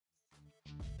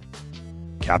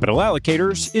Capital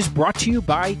Allocators is brought to you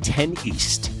by 10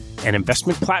 East, an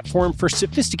investment platform for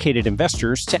sophisticated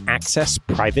investors to access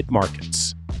private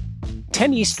markets.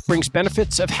 10 East brings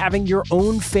benefits of having your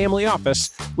own family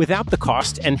office without the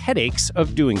cost and headaches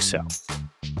of doing so.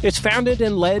 It's founded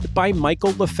and led by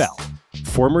Michael LaFell,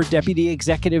 former Deputy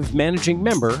Executive Managing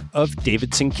Member of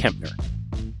Davidson Kempner.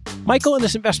 Michael and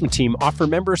his investment team offer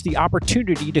members the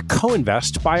opportunity to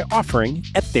co-invest by offering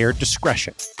at their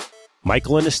discretion.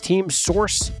 Michael and his team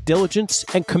source, diligence,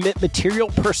 and commit material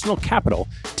personal capital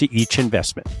to each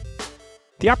investment.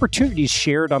 The opportunities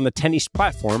shared on the 10 East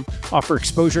platform offer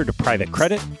exposure to private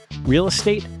credit, real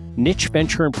estate, niche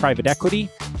venture and private equity,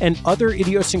 and other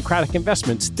idiosyncratic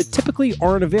investments that typically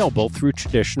aren't available through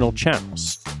traditional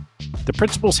channels. The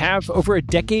principals have over a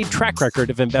decade track record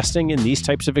of investing in these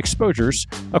types of exposures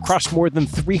across more than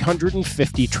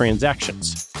 350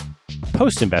 transactions.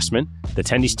 Post-investment, the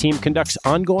 10 East team conducts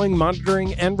ongoing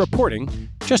monitoring and reporting,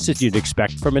 just as you'd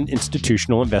expect from an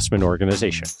institutional investment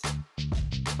organization.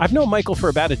 I've known Michael for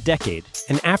about a decade,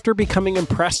 and after becoming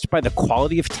impressed by the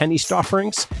quality of 10 East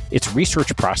offerings, its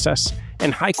research process,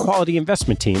 and high-quality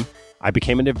investment team, I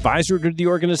became an advisor to the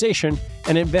organization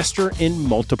and investor in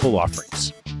multiple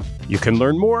offerings. You can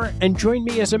learn more and join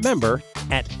me as a member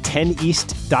at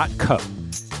 10east.co.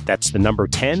 That's the number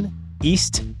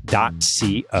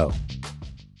 10east.co.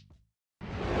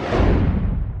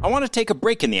 I want to take a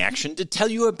break in the action to tell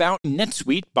you about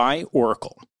NetSuite by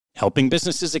Oracle, helping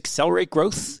businesses accelerate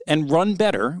growth and run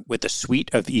better with a suite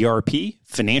of ERP,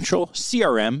 financial,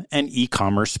 CRM, and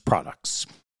e-commerce products.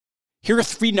 Here are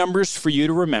three numbers for you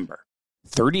to remember: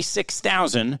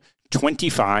 36,000,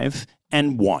 25,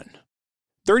 and 1.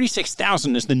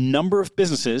 36,000 is the number of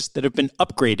businesses that have been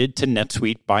upgraded to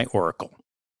NetSuite by Oracle.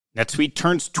 NetSuite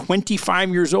turns 25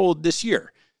 years old this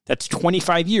year. That's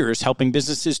 25 years helping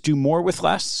businesses do more with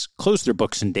less, close their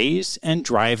books in days, and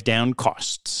drive down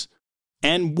costs.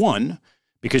 And 1,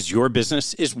 because your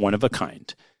business is one of a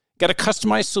kind. Get a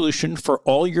customized solution for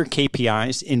all your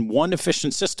KPIs in one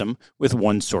efficient system with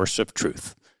one source of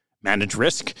truth. Manage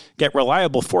risk, get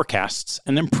reliable forecasts,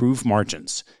 and improve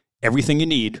margins. Everything you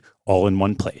need, all in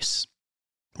one place.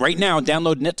 Right now,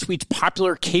 download NetSuite's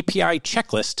popular KPI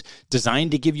checklist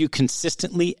designed to give you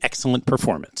consistently excellent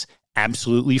performance,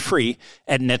 absolutely free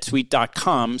at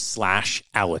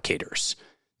netsuite.com/allocators.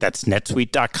 That's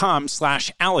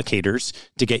netsuite.com/allocators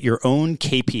to get your own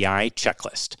KPI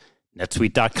checklist.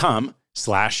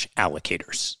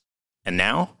 netsuite.com/allocators. And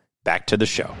now, back to the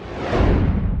show.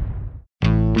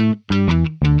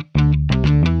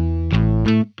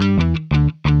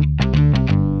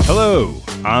 Hello,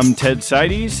 I'm Ted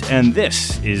Seides, and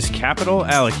this is Capital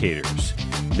Allocators.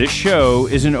 This show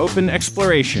is an open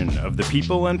exploration of the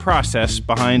people and process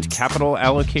behind capital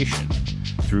allocation.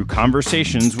 Through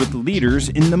conversations with leaders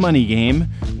in the money game,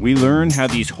 we learn how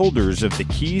these holders of the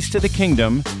keys to the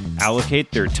kingdom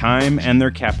allocate their time and their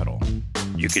capital.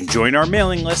 You can join our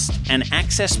mailing list and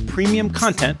access premium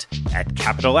content at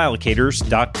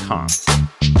capitalallocators.com.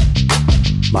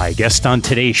 My guest on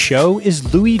today's show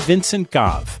is Louis-Vincent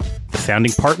Gave, the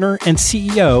founding partner and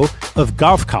CEO of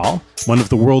GovCall, one of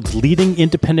the world's leading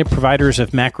independent providers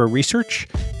of macro research,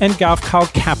 and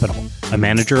GovCall Capital, a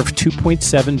manager of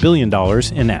 $2.7 billion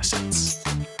in assets.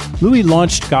 Louis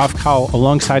launched GovCall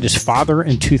alongside his father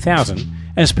in 2000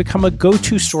 and has become a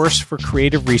go-to source for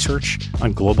creative research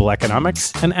on global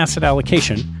economics and asset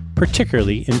allocation,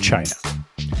 particularly in China.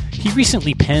 He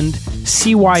recently penned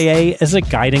CYA as a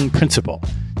Guiding Principle,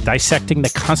 dissecting the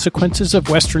consequences of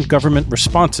Western government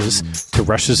responses to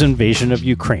Russia's invasion of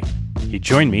Ukraine. He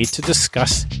joined me to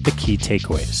discuss the key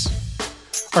takeaways.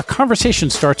 Our conversation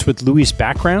starts with Louis'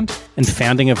 background and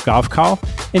founding of GovCall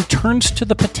and turns to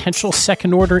the potential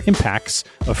second-order impacts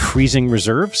of freezing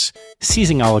reserves,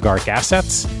 seizing oligarch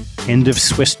assets, end of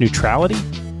Swiss neutrality,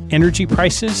 energy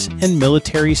prices, and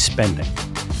military spending.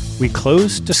 We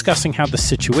close discussing how the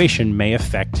situation may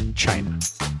affect China.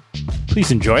 Please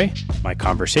enjoy my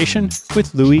conversation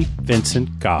with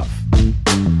Louis-Vincent Gave.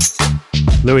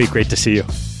 Louis, great to see you.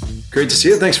 Great to see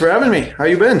you. Thanks for having me. How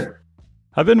you been?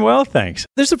 I've been well, thanks.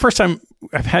 This is the first time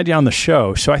I've had you on the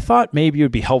show, so I thought maybe it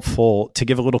would be helpful to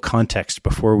give a little context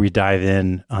before we dive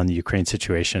in on the Ukraine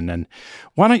situation. And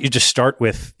why don't you just start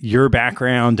with your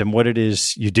background and what it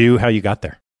is you do, how you got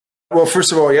there? Well,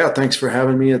 first of all, thanks for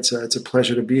having me. It's a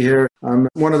pleasure to be here. I'm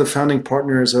one of the founding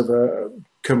partners of a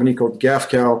company called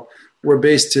GovCall. We're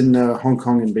based in Hong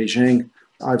Kong and Beijing.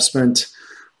 I've spent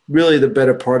really the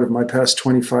better part of my past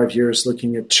 25 years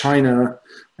looking at China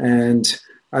and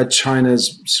at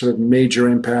China's sort of major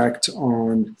impact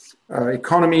on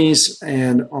economies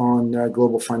and on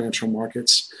global financial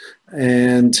markets.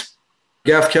 And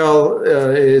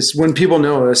GAFCAL is, when people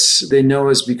know us, they know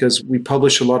us because we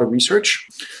publish a lot of research.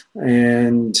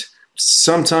 And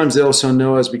sometimes they also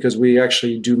know us because we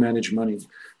actually do manage money.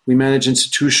 We manage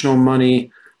institutional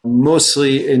money,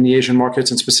 mostly in the Asian markets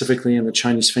and specifically in the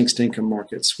Chinese fixed income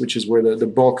markets, which is where the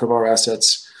bulk of our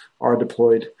assets are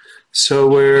deployed. So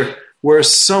we're a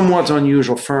somewhat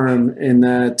unusual firm in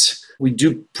that we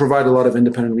do provide a lot of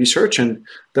independent research, and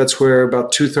that's where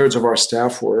about 2/3 of our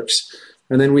staff works.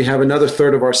 And then we have another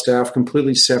third of our staff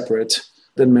completely separate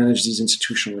that manage these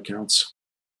institutional accounts.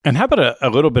 And how about a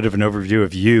little bit of an overview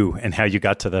of you and how you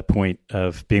got to that point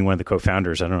of being one of the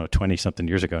co-founders, 20-something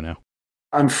years ago now?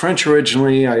 I'm French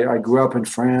originally. I grew up in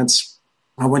France.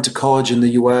 I went to college in the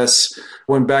US,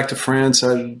 went back to France.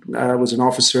 I was an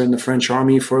officer in the French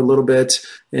army for a little bit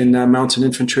in mountain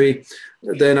infantry.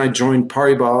 Then I joined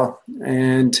Paribas.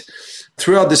 And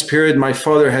throughout this period, my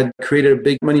father had created a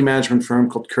big money management firm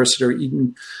called Cursiter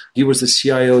Eaton. He was the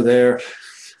CIO there.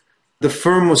 The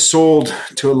firm was sold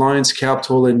to Alliance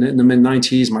Capital in the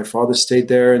mid-90s. My father stayed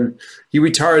there, and he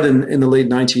retired in the late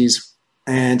 90s.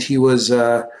 And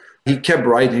he kept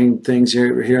writing things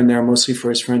here and there, mostly for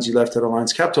his friends he left at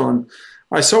Alliance Capital. And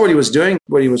I saw what he was doing,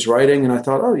 what he was writing, and I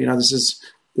thought,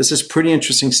 this is pretty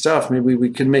interesting stuff. Maybe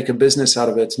we could make a business out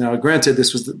of it. Now, granted,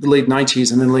 this was the late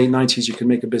 90s, and in the late 90s, you could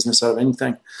make a business out of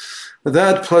anything. But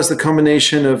that plus the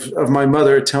combination of my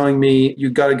mother telling me, you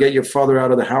got to get your father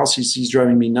out of the house. He's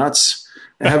driving me nuts.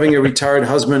 Having a retired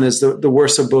husband is the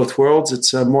worst of both worlds.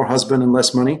 It's more husband and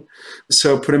less money.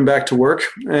 So put him back to work.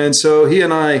 And so he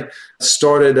and I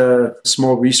started a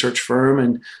small research firm,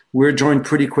 and we were joined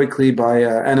pretty quickly by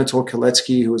Anatol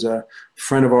Kaletsky, who was a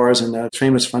friend of ours and a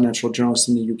famous financial journalist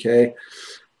in the UK.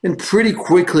 And pretty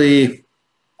quickly,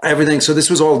 everything, so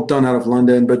this was all done out of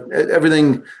London, but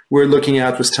everything we're looking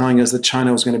at was telling us that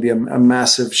China was going to be a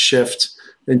massive shift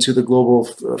into the global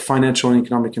financial and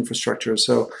economic infrastructure.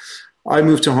 So I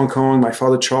moved to Hong Kong. My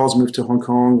father, Charles, moved to Hong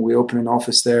Kong. We opened an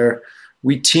office there.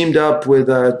 We teamed up with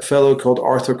a fellow called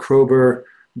Arthur Krober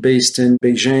based in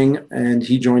Beijing, and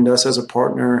he joined us as a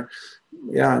partner.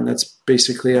 Yeah, and that's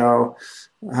basically how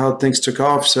things took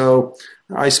off. So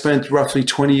I spent roughly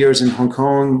 20 years in Hong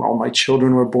Kong. All my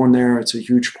children were born there. It's a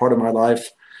huge part of my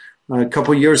life. A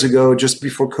couple of years ago, just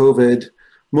before COVID,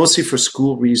 mostly for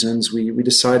school reasons, we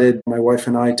decided, my wife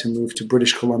and I, to move to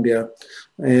British Columbia.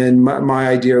 And my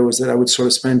idea was that I would sort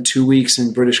of spend 2 weeks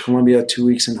in British Columbia, 2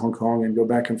 weeks in Hong Kong, and go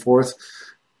back and forth.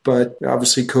 But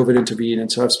obviously COVID intervened,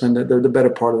 and so I've spent the better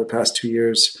part of the past 2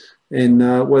 years in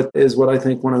what I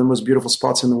think one of the most beautiful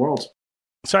spots in the world.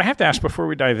 So I have to ask, before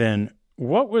we dive in,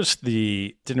 what was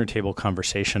the dinner table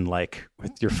conversation like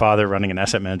with your father running an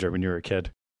asset manager when you were a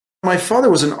kid? My father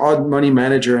was an odd money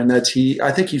manager in that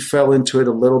I think he fell into it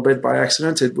a little bit by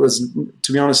accident. It was,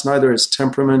 to be honest, neither his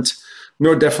temperament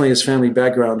nor definitely his family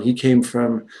background. He came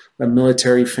from a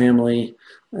military family,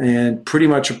 and pretty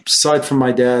much aside from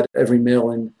my dad, every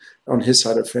male on his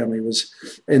side of the family was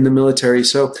in the military.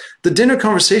 So the dinner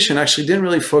conversation actually didn't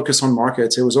really focus on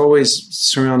markets. It was always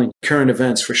surrounding current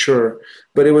events for sure,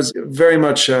 but it was very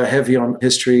much heavy on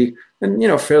history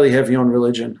and, fairly heavy on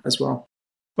religion as well.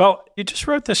 Well, you just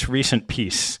wrote this recent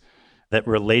piece that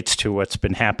relates to what's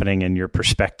been happening in your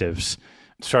perspectives,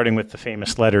 starting with the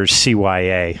famous letters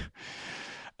CYA.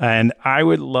 And I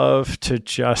would love to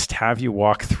just have you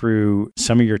walk through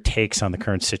some of your takes on the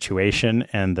current situation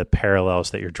and the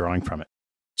parallels that you're drawing from it.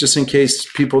 Just in case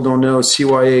people don't know,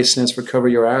 CYA stands for Cover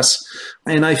Your Ass.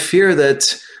 And I fear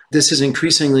that this is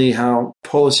increasingly how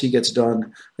policy gets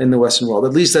done in the Western world.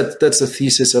 At least that's the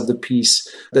thesis of the piece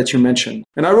that you mentioned.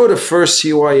 And I wrote a first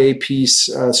CYA piece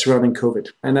surrounding COVID.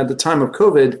 And at the time of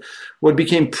COVID, what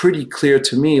became pretty clear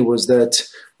to me was that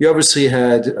you obviously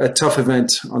had a tough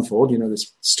event unfold,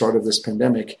 this start of this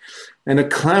pandemic, and a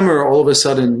clamor all of a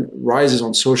sudden rises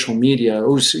on social media.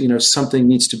 Something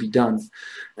needs to be done.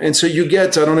 And so you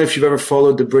get, I don't know if you've ever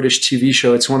followed the British TV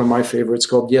show, it's one of my favorites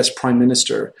called Yes, Prime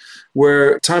Minister,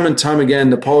 where time and time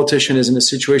again, the politician is in a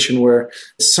situation where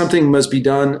something must be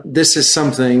done. This is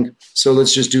something, so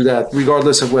let's just do that,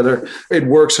 regardless of whether it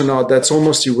works or not. That's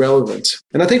almost irrelevant.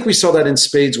 And I think we saw that in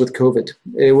spades with COVID.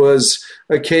 It was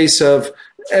a case of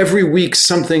every week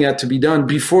something had to be done.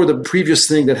 Before the previous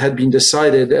thing that had been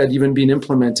decided had even been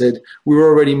implemented, we were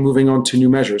already moving on to new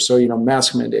measures. So,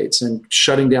 mask mandates and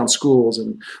shutting down schools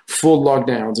and full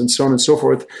lockdowns and so on and so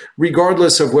forth,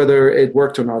 regardless of whether it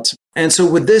worked or not. And so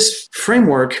with this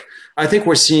framework, I think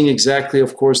we're seeing exactly,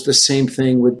 of course, the same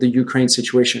thing with the Ukraine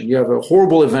situation. You have a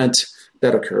horrible event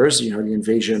that occurs, the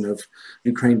invasion of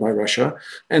Ukraine by Russia.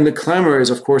 And the clamor is,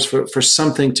 of course, for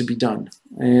something to be done.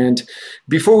 And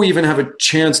before we even have a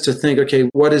chance to think, okay,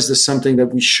 what is this something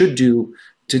that we should do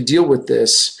to deal with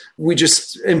this, we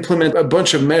just implement a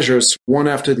bunch of measures, one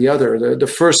after the other. The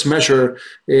first measure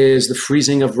is the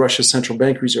freezing of Russia's central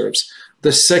bank reserves.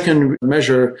 The second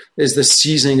measure is the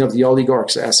seizing of the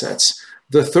oligarchs' assets.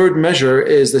 The third measure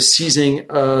is the seizing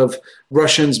of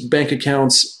Russians' bank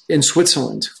accounts in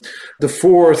Switzerland. The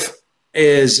fourth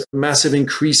is massive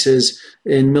increases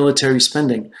in military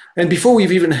spending. And before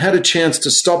we've even had a chance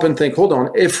to stop and think, hold on,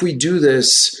 if we do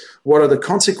this, what are the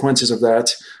consequences of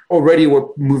that? Already we're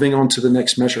moving on to the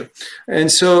next measure. And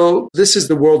so this is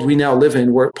the world we now live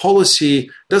in, where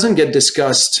policy doesn't get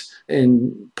discussed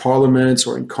in parliaments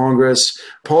or in Congress.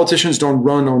 Politicians don't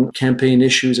run on campaign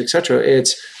issues, etc.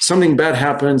 It's something bad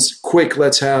happens, quick,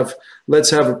 let's have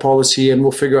a policy and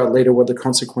we'll figure out later what the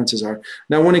consequences are.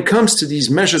 Now, when it comes to these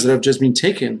measures that have just been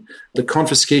taken, the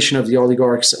confiscation of the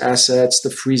oligarchs' assets,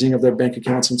 the freezing of their bank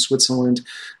accounts in Switzerland,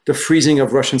 the freezing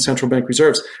of Russian central bank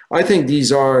reserves, I think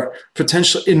these are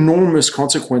potential enormous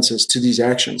consequences to these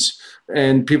actions.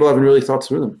 And people haven't really thought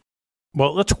through them.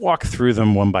 Well, let's walk through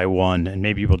them one by one, and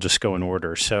maybe we'll just go in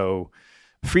order. So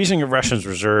freezing of Russia's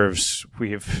reserves,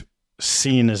 we have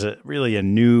seen as really a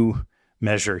new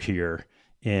measure here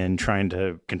in trying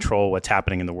to control what's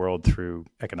happening in the world through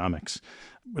economics.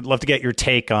 Would love to get your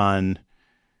take on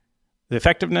the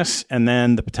effectiveness and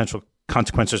then the potential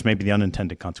consequences, maybe the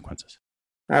unintended consequences.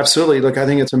 Absolutely. Look, I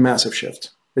think it's a massive shift.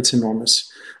 It's enormous.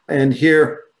 And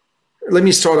here, let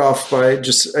me start off by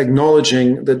just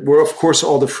acknowledging that we're, of course,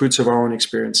 all the fruits of our own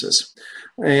experiences.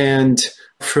 And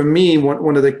for me,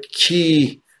 one of the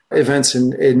key events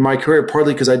in my career,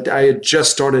 partly because I had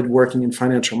just started working in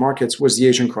financial markets, was the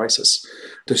Asian crisis.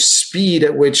 The speed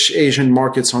at which Asian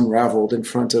markets unraveled in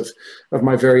front of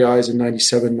my very eyes in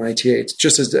 97, 98,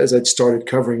 just as I'd started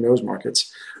covering those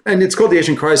markets. And it's called the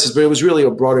Asian crisis, but it was really a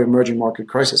broader emerging market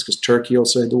crisis because Turkey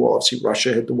also hit the wall. Obviously,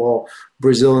 Russia hit the wall.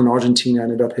 Brazil and Argentina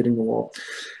ended up hitting the wall.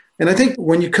 And I think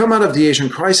when you come out of the Asian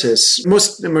crisis,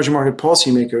 most emerging market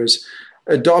policymakers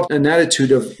adopt an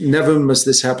attitude of never must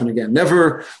this happen again.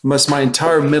 Never must my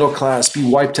entire middle class be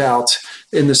wiped out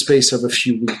in the space of a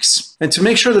few weeks. And to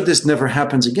make sure that this never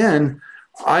happens again,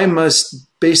 I must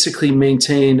basically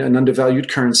maintain an undervalued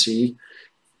currency,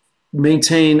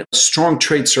 maintain strong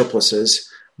trade surpluses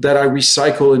that I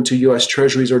recycle into US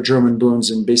treasuries or German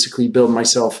bonds and basically build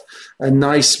myself a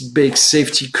nice big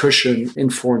safety cushion in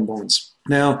foreign bonds.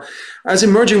 Now, as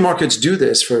emerging markets do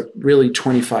this for really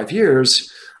 25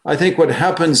 years, I think what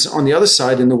happens on the other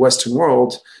side in the Western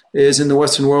world is in the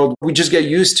Western world, we just get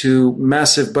used to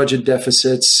massive budget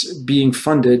deficits being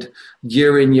funded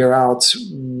year in, year out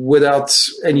without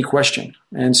any question.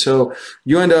 And so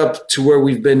you end up to where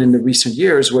we've been in the recent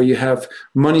years, where you have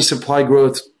money supply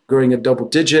growth growing at double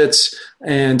digits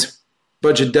and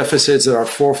budget deficits that are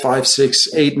 4, 5,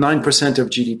 6, 8, 9% of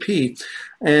GDP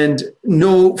and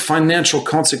no financial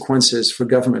consequences for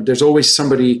government. There's always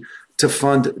somebody to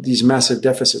fund these massive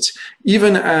deficits,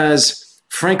 even as,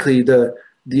 frankly,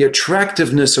 the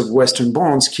attractiveness of Western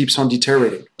bonds keeps on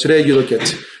deteriorating. Today, you look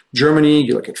at Germany,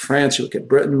 you look at France, you look at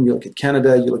Britain, you look at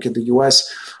Canada, you look at the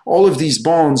US. All of these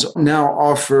bonds now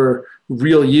offer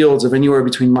real yields of anywhere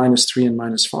between -3 and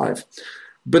 -5.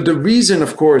 But the reason,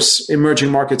 of course,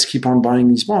 emerging markets keep on buying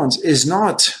these bonds is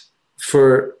not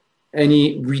for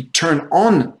any return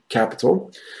on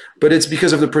capital, but it's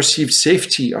because of the perceived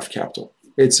safety of capital.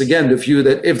 It's, again, the view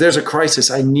that if there's a crisis,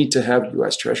 I need to have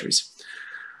US treasuries.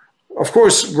 Of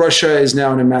course, Russia is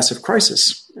now in a massive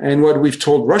crisis. And what we've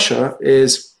told Russia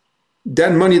is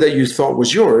that money that you thought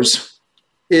was yours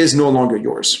is no longer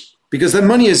yours. Because that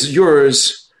money is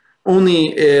yours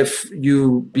only if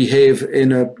you behave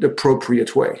in an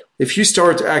appropriate way. If you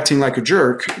start acting like a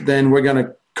jerk, then we're going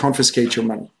to confiscate your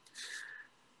money.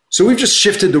 So we've just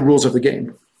shifted the rules of the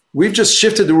game. We've just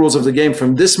shifted the rules of the game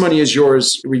from this money is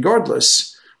yours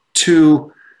regardless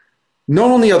to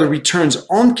not only are the returns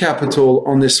on capital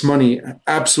on this money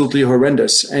absolutely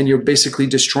horrendous, and you're basically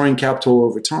destroying capital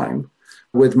over time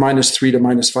with -3 to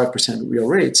 -5% real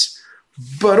rates,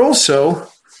 but also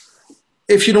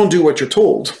if you don't do what you're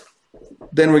told,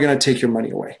 then we're going to take your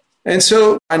money away. And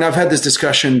so, and I've had this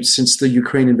discussion since the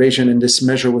Ukraine invasion and this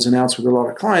measure was announced with a lot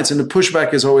of clients. And the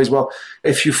pushback is always, well,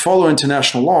 if you follow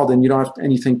international law, then you don't have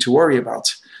anything to worry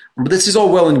about. But this is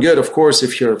all well and good, of course,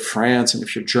 if you're France and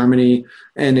if you're Germany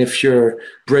and if you're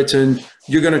Britain,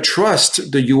 you're going to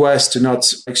trust the US to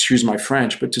not, excuse my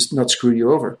French, but to not screw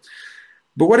you over.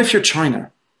 But what if you're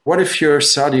China? What if you're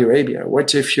Saudi Arabia?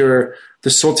 What if you're the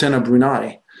Sultan of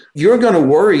Brunei? You're going to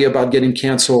worry about getting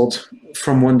canceled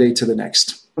from one day to the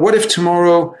next. What if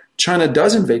tomorrow China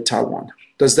does invade Taiwan?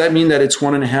 Does that mean that it's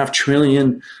 $1.5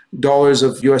 trillion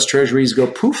of US treasuries go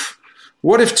poof?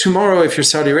 What if tomorrow, if you're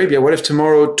Saudi Arabia, what if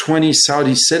tomorrow 20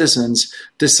 Saudi citizens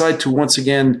decide to once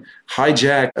again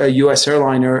hijack a US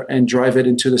airliner and drive it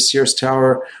into the Sears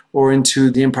Tower or into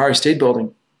the Empire State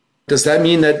Building? Does that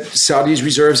mean that Saudi's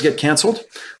reserves get canceled?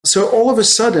 So all of a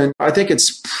sudden, I think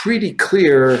it's pretty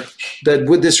clear that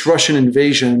with this Russian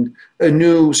invasion, a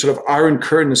new sort of iron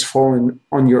curtain has fallen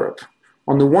on Europe.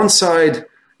 On the one side,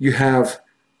 you have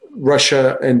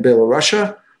Russia and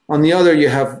Belarus. On the other, you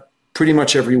have pretty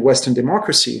much every Western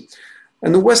democracy.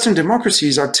 And the Western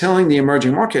democracies are telling the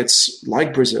emerging markets,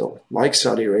 like Brazil, like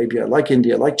Saudi Arabia, like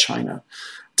India, like China,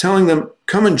 telling them,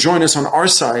 come and join us on our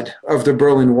side of the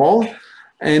Berlin Wall,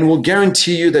 and we'll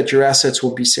guarantee you that your assets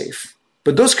will be safe.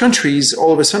 But those countries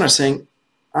all of a sudden are saying,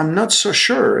 I'm not so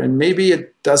sure, and maybe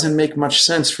it doesn't make much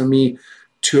sense for me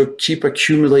to keep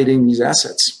accumulating these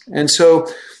assets. And so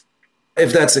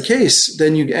if that's the case,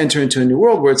 then you enter into a new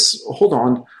world where it's, hold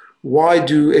on,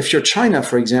 if you're China,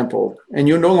 for example, and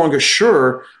you're no longer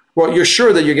sure, well, you're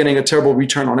sure that you're getting a terrible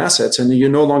return on assets and you're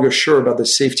no longer sure about the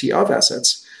safety of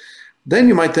assets, then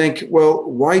you might think, well,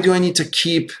 why do I need to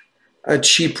keep a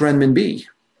cheap renminbi?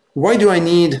 Why do I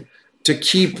need to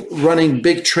keep running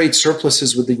big trade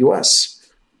surpluses with the US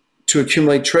to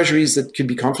accumulate treasuries that could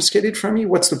be confiscated from me?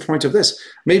 What's the point of this?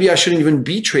 Maybe I shouldn't even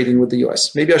be trading with the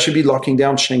US. Maybe I should be locking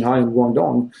down Shanghai and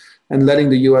Guangdong and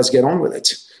letting the US get on with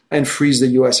it and freeze the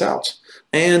US out.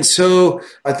 And so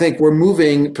I think we're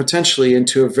moving potentially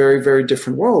into a very, very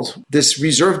different world. This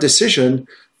reserve decision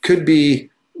could be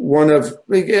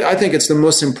I think it's the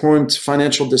most important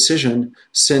financial decision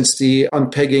since the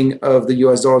unpegging of the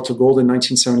US dollar to gold in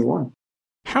 1971.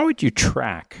 How would you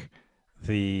track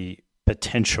the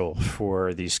potential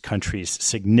for these countries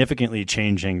significantly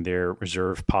changing their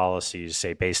reserve policies,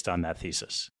 say, based on that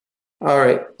thesis? All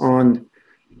right. On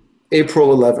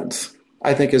April 11th,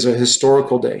 I think is a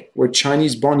historical day where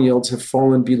Chinese bond yields have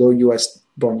fallen below US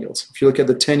bond yields. If you look at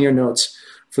the 10-year notes,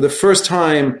 for the first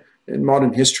time in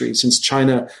modern history, since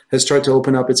China has started to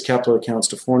open up its capital accounts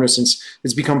to foreigners, since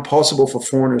it's become possible for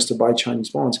foreigners to buy Chinese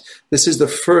bonds, this is the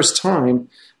first time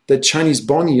that Chinese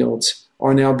bond yields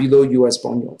are now below US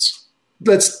bond yields.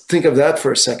 Let's think of that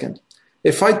for a second.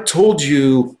 If I told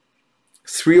you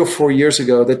 3 or 4 years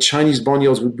ago that Chinese bond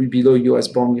yields would be below US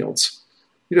bond yields,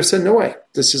 you'd have said, no way,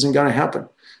 this isn't going to happen.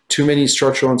 Too many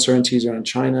structural uncertainties around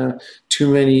China, too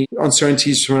many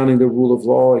uncertainties surrounding the rule of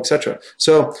law, etc.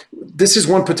 So this is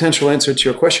one potential answer to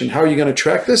your question. How are you going to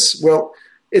track this? Well,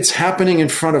 it's happening in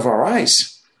front of our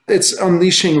eyes. It's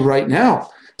unleashing right now.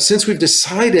 Since we've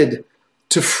decided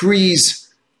to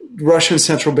freeze Russian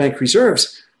central bank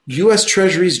reserves, US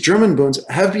Treasuries, German bonds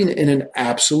have been in an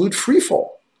absolute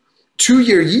freefall.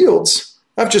 2-year yields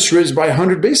have just risen by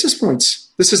 100 basis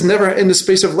points. This is never in the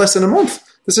space of less than a month.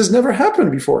 This has never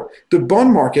happened before. The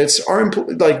bond markets are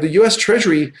like the US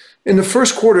Treasury in the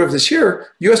first quarter of this year,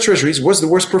 US Treasuries was the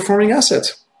worst performing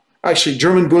asset. Actually,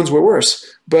 German bonds were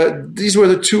worse, but these were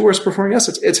the 2 worst performing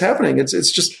assets. It's happening.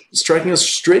 It's just striking us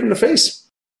straight in the face.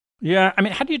 Yeah. I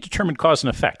mean, how do you determine cause and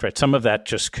effect, right? Some of that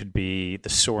just could be the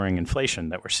soaring inflation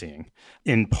that we're seeing,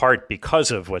 in part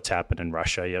because of what's happened in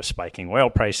Russia. You have spiking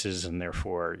oil prices, and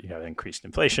therefore you have increased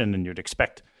inflation, and you'd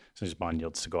expect these bond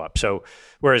yields to go up. So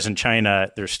whereas in China,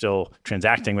 they're still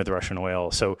transacting with Russian oil.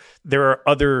 So there are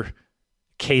other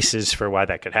cases for why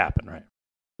that could happen, right?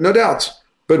 No doubt.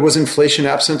 But was inflation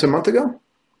absent a month ago?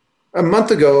 A month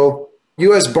ago,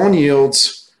 US bond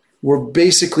yields were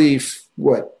basically,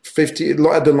 50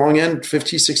 at the long end,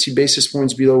 50, 60 basis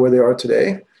points below where they are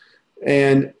today.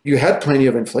 And you had plenty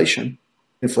of inflation.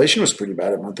 Inflation was pretty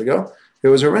bad a month ago. It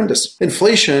was horrendous.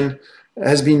 Inflation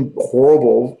has been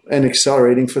horrible and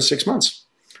accelerating for 6 months.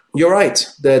 You're right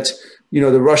that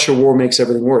the Russia war makes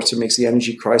everything worse. It makes the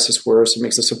energy crisis worse. It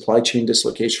makes the supply chain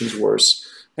dislocations worse.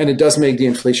 And it does make the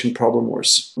inflation problem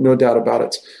worse, no doubt about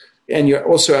it. And you're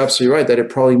also absolutely right that it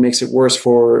probably makes it worse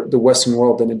for the Western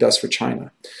world than it does for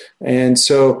China. And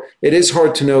so it is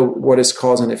hard to know what is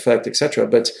cause and effect, et cetera.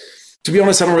 But to be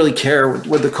honest, I don't really care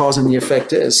what the cause and the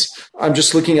effect is. I'm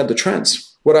just looking at the trends.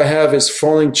 What I have is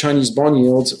falling Chinese bond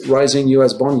yields, rising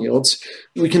US bond yields.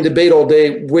 We can debate all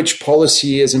day which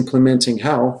policy is implementing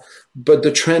how, but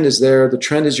the trend is there. The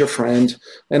trend is your friend.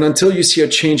 And until you see a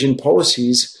change in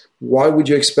policies, why would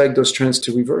you expect those trends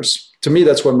to reverse? To me,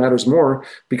 that's what matters more,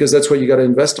 because that's what you got to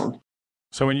invest on.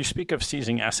 So when you speak of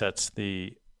seizing assets,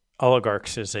 the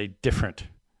oligarchs is a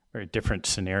very different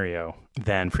scenario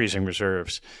than freezing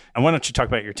reserves. And why don't you talk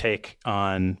about your take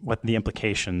on what the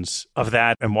implications of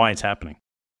that and why it's happening?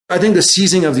 I think the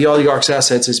seizing of the oligarchs'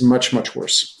 assets is much, much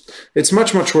worse. It's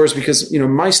much, much worse because,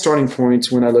 my starting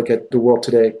point when I look at the world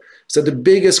today is that the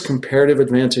biggest comparative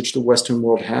advantage the Western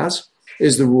world has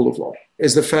is the rule of law,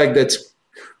 is the fact that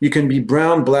You can be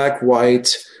brown, black,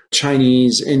 white,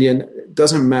 Chinese, Indian,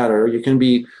 doesn't matter. You can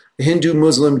be Hindu,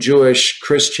 Muslim, Jewish,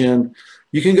 Christian.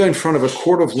 You can go in front of a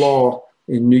court of law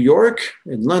in New York,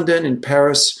 in London, in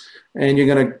Paris, and you're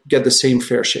going to get the same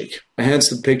fair shake. Hence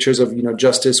the pictures of,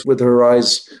 justice with her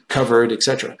eyes covered,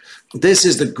 etc. This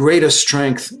is the greatest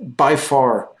strength by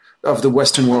far of the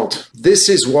Western world. This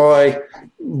is why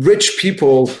rich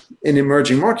people in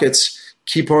emerging markets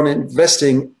keep on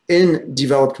investing in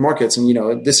developed markets.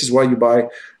 And, this is why you buy,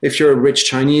 if you're a rich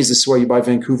Chinese, this is why you buy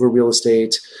Vancouver real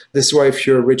estate. This is why if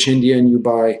you're a rich Indian, you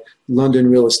buy London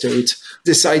real estate.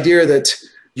 This idea that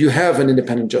you have an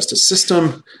independent justice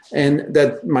system and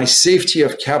that my safety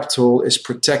of capital is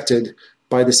protected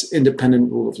by this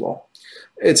independent rule of law.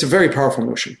 It's a very powerful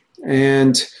notion.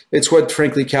 And it's what,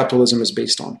 frankly, capitalism is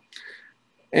based on.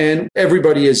 And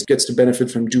everybody gets to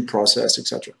benefit from due process,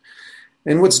 etc.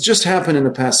 And what's just happened in the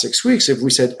past 6 weeks, if we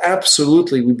said,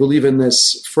 absolutely, we believe in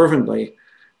this fervently,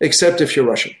 except if you're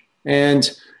Russian.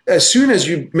 And as soon as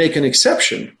you make an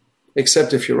exception,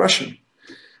 except if you're Russian,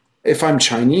 if I'm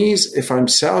Chinese, if I'm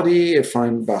Saudi, if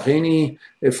I'm Bahraini,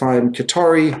 if I'm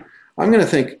Qatari, I'm going to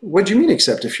think, what do you mean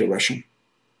except if you're Russian?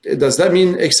 Does that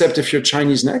mean except if you're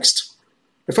Chinese next?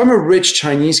 If I'm a rich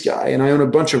Chinese guy and I own a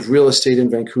bunch of real estate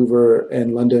in Vancouver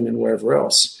and London and wherever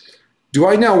else, do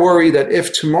I now worry that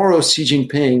if tomorrow Xi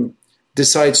Jinping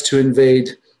decides to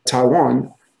invade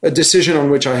Taiwan, a decision on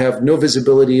which I have no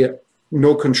visibility,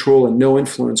 no control, and no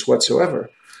influence whatsoever,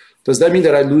 does that mean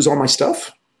that I lose all my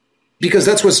stuff? Because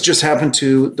that's what's just happened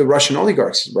to the Russian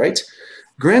oligarchs, right?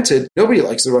 Granted, nobody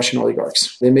likes the Russian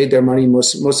oligarchs. They made their money,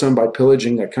 most of them, by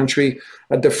pillaging their country.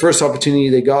 At the first opportunity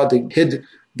they got, they hid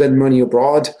that money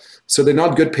abroad. So they're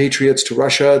not good patriots to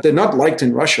Russia. They're not liked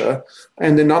in Russia,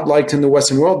 and they're not liked in the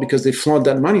Western world because they flaunt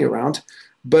that money around.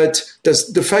 But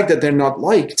does the fact that they're not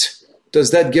liked, does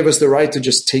that give us the right to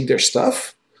just take their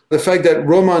stuff? The fact that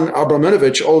Roman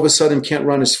Abramovich all of a sudden can't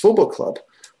run his football club,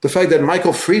 the fact that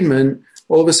Michael Friedman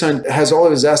all of a sudden has all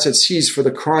of his assets seized for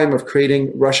the crime of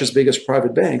creating Russia's biggest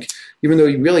private bank, even though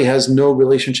he really has no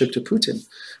relationship to Putin.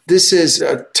 This is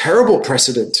a terrible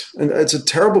precedent, and it's a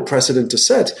terrible precedent to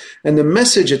set. And the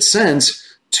message it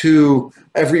sends to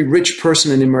every rich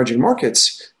person in emerging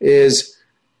markets is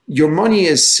your money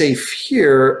is safe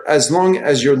here as long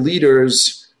as your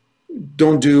leaders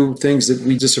don't do things that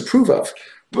we disapprove of.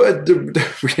 But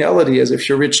the reality is, if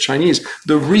you're rich Chinese,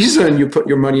 the reason you put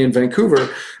your money in Vancouver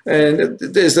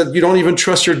is that you don't even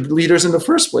trust your leaders in the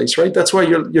first place, right? That's why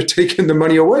you're taking the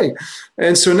money away.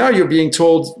 And so now you're being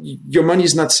told your money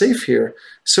is not safe here.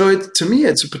 So to me,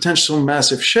 it's a potential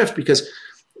massive shift because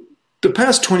the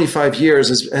past 25 years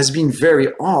has been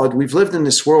very odd. We've lived in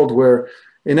this world where,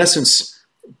 in essence,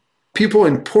 people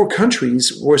in poor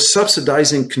countries were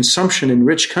subsidizing consumption in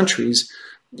rich countries.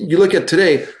 You look at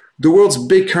today, the world's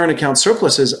big current account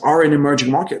surpluses are in emerging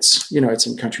markets. It's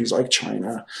in countries like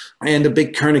China. And the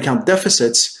big current account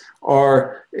deficits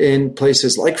are in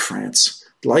places like France,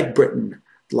 like Britain,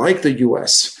 like the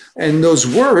US. And those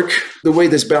work, the way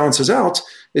this balances out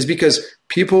is because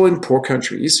people in poor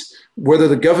countries, whether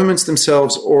the governments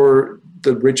themselves or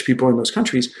the rich people in those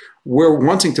countries, were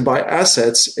wanting to buy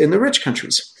assets in the rich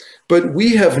countries. But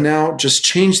we have now just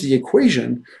changed the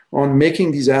equation on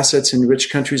making these assets in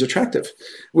rich countries attractive,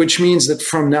 which means that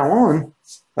from now on,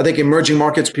 I think emerging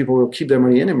markets, people will keep their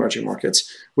money in emerging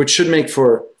markets, which should make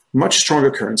for much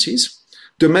stronger currencies,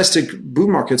 domestic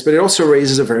boom markets. But it also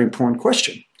raises a very important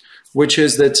question, which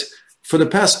is that for the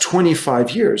past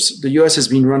 25 years, the US has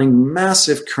been running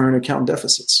massive current account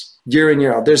deficits year in,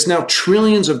 year out. There's now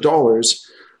trillions of dollars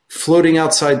floating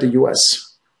outside the US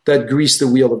that grease the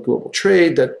wheel of global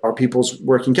trade, that are people's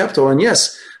working capital. And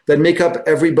yes, that make up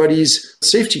everybody's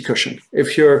safety cushion.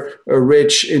 If you're a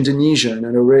rich Indonesian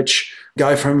and a rich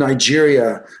guy from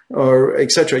Nigeria, or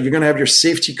et cetera, you're going to have your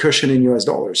safety cushion in US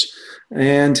dollars.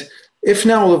 And if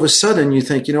now all of a sudden you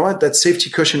think, you know what, that safety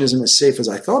cushion isn't as safe as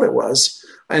I thought it was,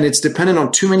 and it's dependent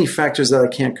on too many factors that I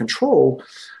can't control,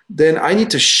 then I need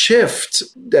to shift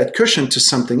that cushion to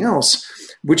something else,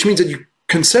 which means that you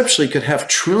conceptually could have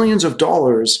trillions of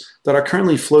dollars that are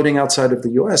currently floating outside of the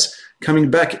US coming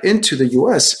back into the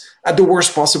US at the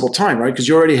worst possible time, right? Because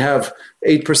you already have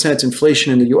 8%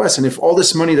 inflation in the US. And if all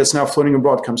this money that's now floating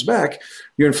abroad comes back,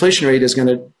 your inflation rate is going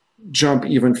to jump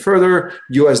even further.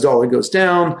 US dollar goes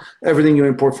down, everything you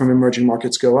import from emerging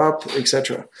markets go up,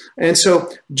 etc. And so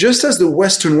just as the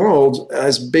Western world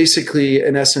has basically,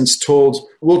 in essence, told,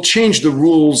 we'll change the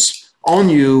rules on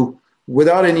you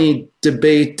without any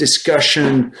debate,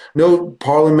 discussion, no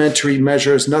parliamentary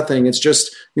measures, nothing. It's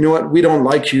just, you know what, we don't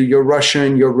like you. You're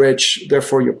Russian, you're rich,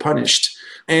 therefore you're punished.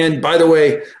 And by the way,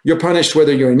 you're punished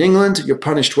whether you're in England, you're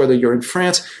punished whether you're in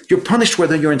France, you're punished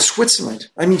whether you're in Switzerland.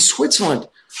 I mean, Switzerland,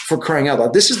 for crying out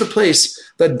loud. This is the place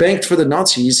that banked for the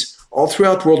Nazis all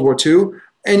throughout World War II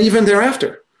and even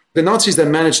thereafter. The Nazis that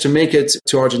managed to make it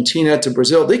to Argentina, to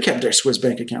Brazil, they kept their Swiss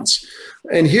bank accounts.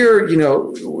 And here,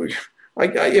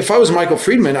 if I was Michael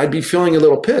Friedman, I'd be feeling a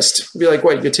little pissed. I'd be like,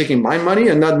 what, you're taking my money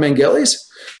and not Mengel's?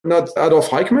 Not Adolf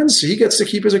Eichmann's? He gets to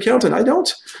keep his account and I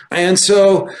don't. And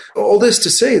so all this to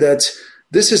say that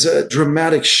this is a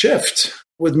dramatic shift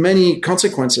with many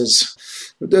consequences.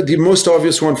 The most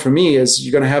obvious one for me is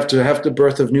you're going to have the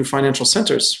birth of new financial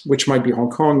centers, which might be Hong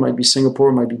Kong, might be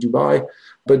Singapore, might be Dubai,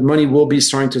 but money will be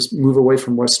starting to move away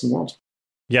from Western world.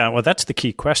 Yeah, well, that's the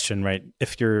key question, right?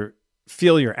 If you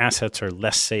feel your assets are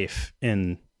less safe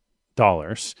in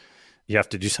dollars, you have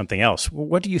to do something else.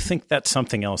 What do you think that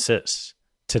something else is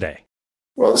today?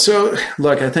 Well, so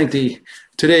look, I think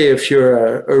today, if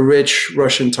you're a rich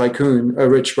Russian tycoon, a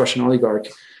rich Russian oligarch,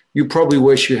 you probably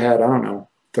wish you had, I don't know,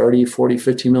 30, 40,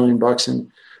 50 million bucks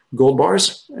in gold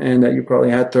bars, and that you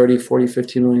probably had 30, 40,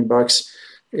 50 million bucks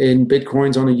in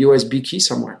Bitcoins on a USB key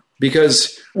somewhere.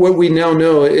 Because what we now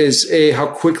know is how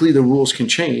quickly the rules can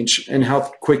change and how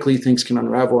quickly things can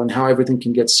unravel and how everything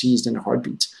can get seized in a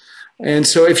heartbeat. And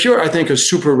so if you're, I think, a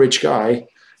super rich guy,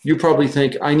 you probably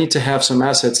think, I need to have some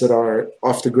assets that are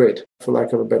off the grid, for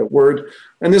lack of a better word.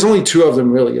 And there's only two of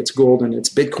them, really. It's gold and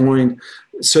it's Bitcoin.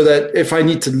 So that if I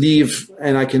need to leave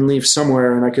and I can leave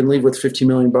somewhere and I can leave with 50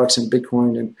 million bucks in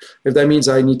Bitcoin, and if that means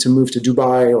I need to move to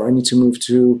Dubai or I need to move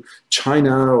to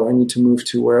China or I need to move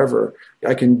to wherever,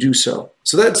 I can do so.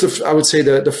 So that's, I would say,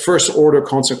 the first order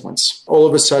consequence. All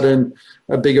of a sudden,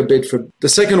 a bigger bid for the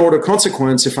second order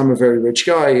consequence, if I'm a very rich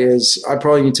guy, is I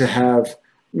probably need to have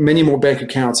many more bank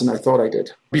accounts than I thought I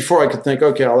did. Before I could think,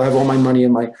 okay, I'll have all my money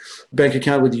in my bank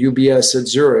account with UBS at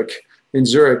Zurich,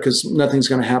 because nothing's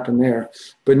going to happen there.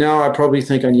 But now I probably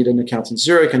think I need an account in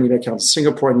Zurich, I need an account in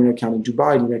Singapore, I need an account in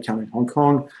Dubai, I need an account in Hong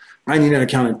Kong, I need an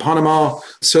account in Panama,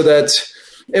 so that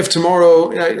if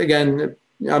tomorrow, again,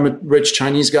 I'm a rich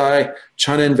Chinese guy,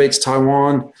 China invades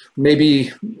Taiwan,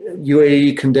 maybe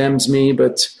UAE condemns me,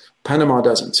 but Panama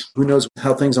doesn't. Who knows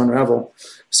how things unravel.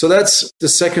 So that's the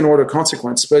second order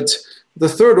consequence. But the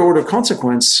third order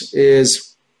consequence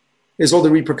is all the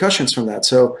repercussions from that.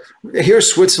 So here,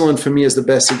 Switzerland for me is the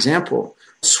best example.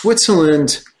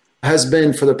 Switzerland has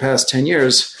been for the past 10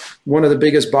 years one of the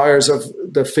biggest buyers of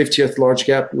the 50th large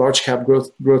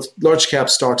cap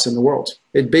stocks in the world.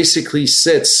 It basically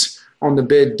sits on the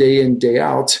bid day in, day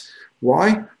out.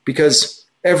 Why? Because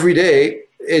every day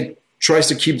it tries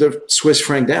to keep the Swiss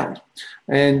franc down.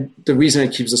 And the reason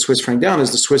it keeps the Swiss franc down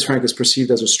is the Swiss franc is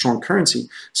perceived as a strong currency.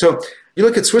 So you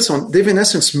look at Switzerland, they've in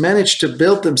essence managed to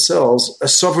build themselves a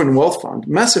sovereign wealth fund,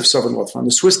 massive sovereign wealth fund.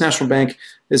 The Swiss National Bank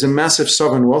is a massive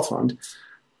sovereign wealth fund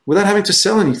without having to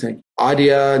sell anything.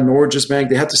 Adia, Norges Bank,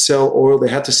 they had to sell oil, they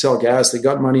had to sell gas, they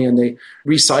got money and they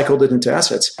recycled it into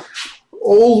assets.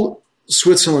 All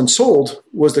Switzerland sold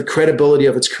was the credibility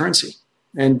of its currency.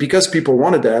 And because people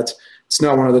wanted that, it's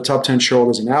now one of the top 10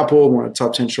 shareholders in Apple, one of the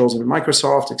top 10 shareholders in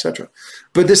Microsoft, etc.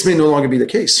 But this may no longer be the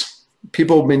case.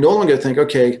 People may no longer think,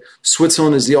 okay,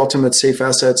 Switzerland is the ultimate safe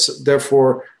assets,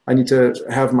 therefore I need to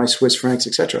have my Swiss francs,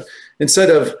 etc. Instead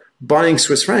of buying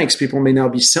Swiss francs, people may now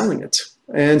be selling it.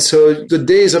 And so the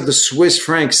days of the Swiss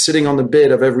francs sitting on the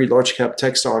bid of every large cap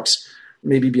tech stocks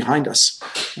may be behind us.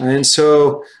 And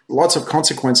so lots of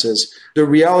consequences. The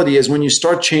reality is when you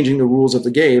start changing the rules of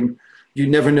the game, you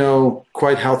never know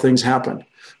quite how things happen.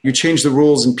 You change the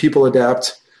rules and people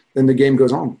adapt, then the game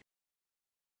goes on.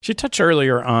 You touched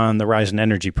earlier on the rise in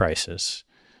energy prices,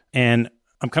 and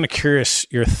I'm kind of curious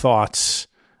your thoughts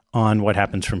on what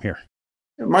happens from here.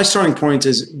 My starting point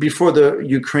is before the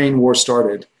Ukraine war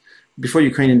started, before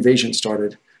Ukraine invasion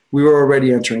started, we were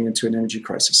already entering into an energy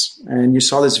crisis. And you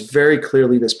saw this very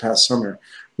clearly this past summer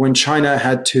when China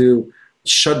had to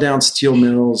shut down steel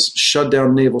mills, shut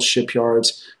down naval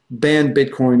shipyards, ban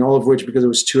Bitcoin, all of which because it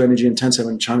was too energy intensive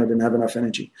and China didn't have enough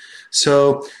energy.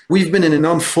 So we've been in an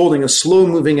unfolding, a slow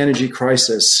moving energy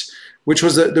crisis, which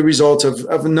was the result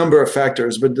of a number of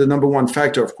factors. But the number one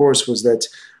factor, of course, was that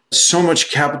so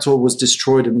much capital was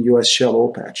destroyed in the US shale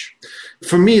oil patch.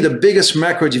 For me, the biggest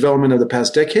macro development of the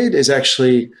past decade is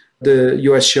actually the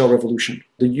US shale revolution.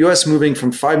 The US moving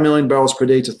from 5 million barrels per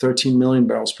day to 13 million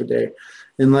barrels per day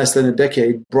in less than a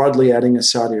decade, broadly adding a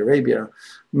Saudi Arabia,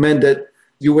 meant that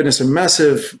you witness a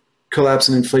massive collapse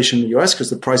in inflation in the US because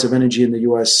the price of energy in the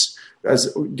US,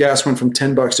 as gas went from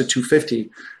 $10 to $2.50,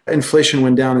 inflation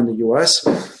went down in the US.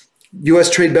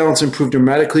 US trade balance improved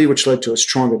dramatically, which led to a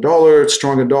stronger dollar.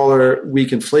 Stronger dollar,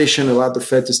 weak inflation allowed the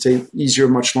Fed to stay easier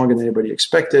much longer than anybody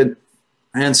expected.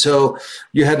 And so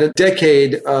you had a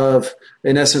decade of,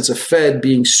 in essence, a Fed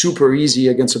being super easy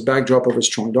against a backdrop of a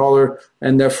strong dollar,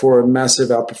 and therefore a massive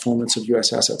outperformance of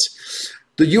U.S. assets.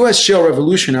 The U.S. shale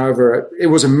revolution, however, it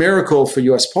was a miracle for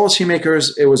U.S.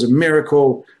 policymakers. It was a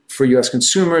miracle for U.S.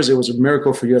 consumers. It was a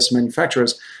miracle for U.S.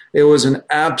 manufacturers. It was an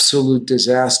absolute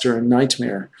disaster and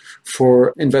nightmare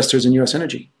for investors in U.S.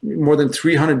 energy. More than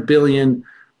 $300 billion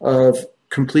of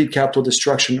complete capital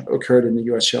destruction occurred in the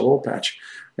U.S. shale oil patch.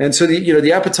 And so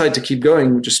the appetite to keep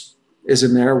going just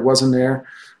isn't there, wasn't there.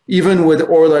 Even with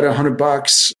oil at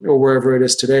 $100 or wherever it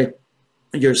is today,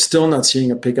 you're still not seeing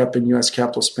a pickup in U.S.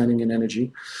 capital spending in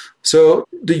energy. So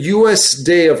the U.S.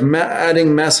 day of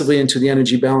adding massively into the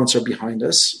energy balance are behind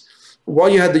us. While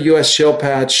you had the U.S. shale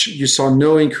patch, you saw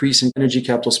no increase in energy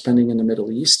capital spending in the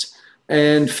Middle East.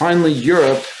 And finally,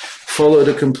 Europe followed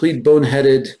a complete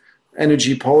boneheaded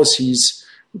energy policies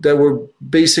that were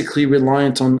basically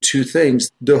reliant on two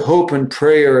things: the hope and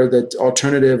prayer that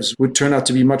alternatives would turn out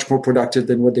to be much more productive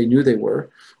than what they knew they were.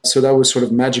 So that was sort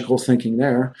of magical thinking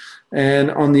there.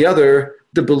 And on the other,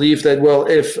 the belief that, well,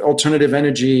 if alternative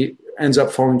energy ends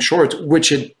up falling short,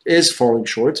 which it is falling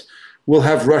short, we'll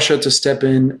have Russia to step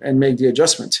in and make the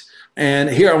adjustment. And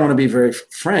here I want to be very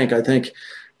frank. I think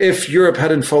if Europe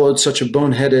hadn't followed such a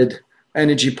boneheaded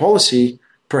energy policy,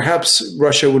 perhaps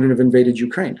Russia wouldn't have invaded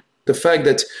Ukraine. The fact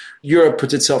that Europe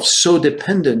put itself so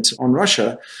dependent on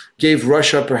Russia gave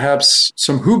Russia perhaps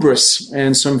some hubris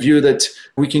and some view that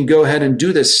we can go ahead and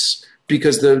do this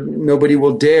because nobody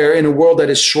will dare, in a world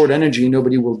that is short energy,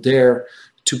 nobody will dare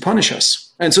to punish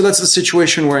us. And so that's the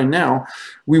situation we're in now.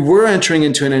 We were entering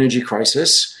into an energy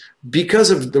crisis because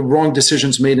of the wrong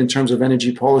decisions made in terms of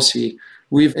energy policy.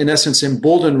 We've, in essence,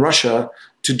 emboldened Russia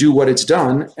to do what it's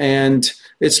done. And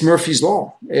it's Murphy's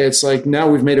Law. It's like now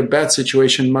we've made a bad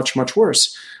situation much, much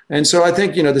worse. And so I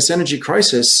think, this energy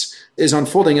crisis is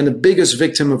unfolding. And the biggest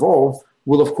victim of all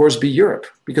will, of course, be Europe.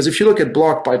 Because if you look at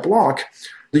block by block,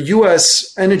 the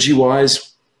U.S.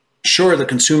 energy-wise, sure, the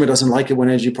consumer doesn't like it when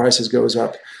energy prices goes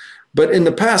up. But in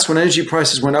the past, when energy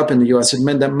prices went up in the U.S., it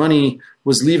meant that money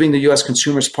was leaving the U.S.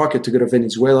 consumer's pocket to go to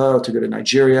Venezuela, to go to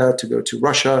Nigeria, to go to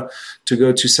Russia, to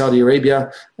go to Saudi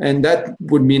Arabia. And that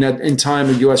would mean that in time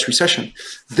a U.S. recession.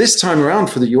 This time around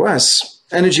for the U.S.,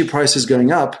 energy prices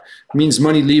going up means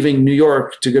money leaving New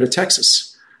York to go to Texas.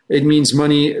 It means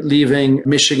money leaving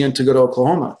Michigan to go to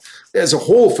Oklahoma. As a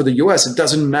whole for the U.S., it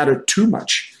doesn't matter too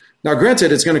much. Now,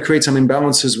 granted, it's going to create some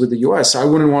imbalances with the U.S. I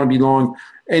wouldn't want to be long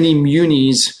any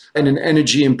munis in an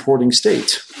energy importing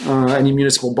state, any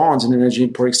municipal bonds in an energy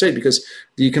importing state, because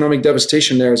the economic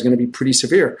devastation there is going to be pretty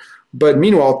severe. But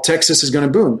meanwhile, Texas is going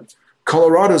to boom.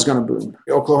 Colorado is going to boom.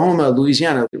 Oklahoma,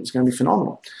 Louisiana, it's going to be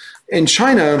phenomenal. In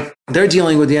China, they're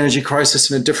dealing with the energy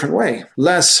crisis in a different way.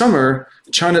 Last summer,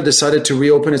 China decided to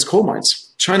reopen its coal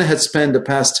mines. China had spent the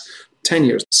past 10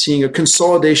 years seeing a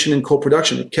consolidation in coal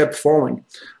production. It kept falling.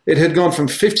 It had gone from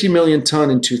 50 million ton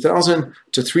in 2000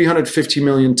 to 350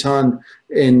 million ton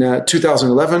in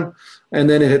 2011. And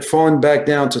then it had fallen back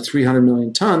down to 300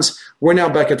 million tons. We're now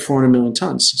back at 400 million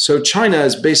tons. So China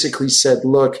has basically said,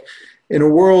 look, in a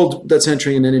world that's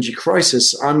entering an energy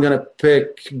crisis, I'm going to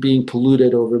pick being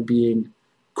polluted over being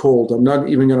cold. I'm not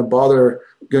even going to bother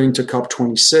going to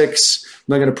COP26. I'm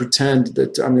not going to pretend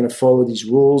that I'm going to follow these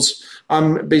rules.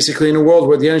 I'm basically in a world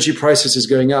where the energy prices is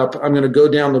going up. I'm going to go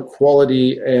down the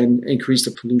quality and increase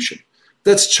the pollution.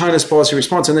 That's China's policy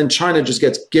response. And then China just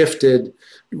gets gifted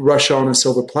Russia on a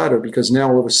silver platter because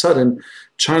now all of a sudden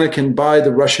China can buy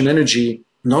the Russian energy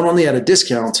not only at a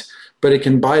discount, but it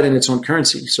can buy it in its own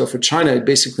currency. So for China, it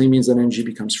basically means that energy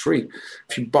becomes free.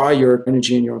 If you buy your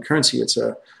energy in your own currency, it's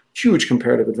a huge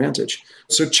comparative advantage.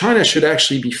 So China should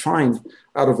actually be fine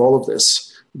out of all of this.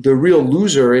 The real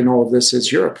loser in all of this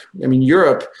is Europe. I mean,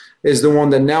 Europe is the one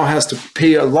that now has to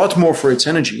pay a lot more for its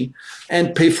energy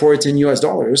and pay for it in US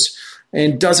dollars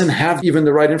and doesn't have even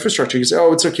the right infrastructure. You say,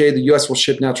 oh, it's okay, the US will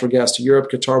ship natural gas to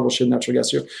Europe, Qatar will ship natural gas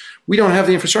to Europe. We don't have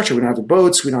the infrastructure. We don't have the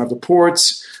boats, we don't have the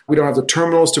ports, we don't have the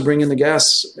terminals to bring in the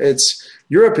gas.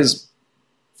 Europe is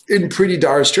in pretty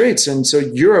dire straits. And so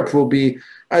Europe will be,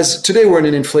 as today we're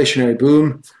in an inflationary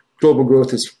boom, global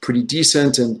growth is pretty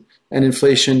decent and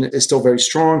inflation is still very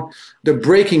strong. The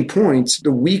breaking point,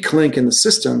 the weak link in the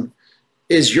system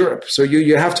is Europe. So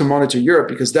you have to monitor Europe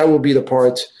because that will be the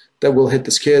part that will hit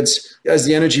the skids. As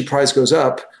the energy price goes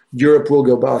up, Europe will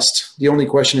go bust. The only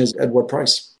question is at what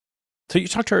price? So you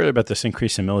talked earlier about this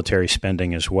increase in military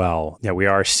spending as well. Yeah, we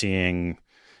are seeing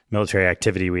military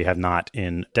activity we have not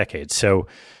in decades. So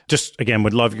just, again,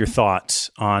 would love your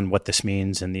thoughts on what this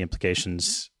means and the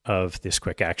implications of this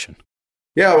quick action.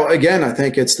 Yeah, well, again, I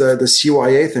think it's the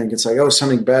CYA thing. It's like, oh,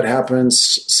 something bad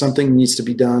happens, something needs to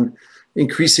be done.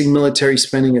 increasing military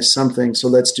spending is something, so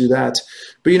let's do that.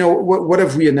 But what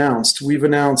have we announced? We've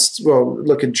announced, well,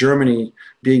 look at Germany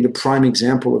being the prime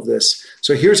example of this.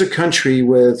 So here's a country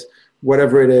with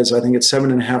whatever it is, I think it's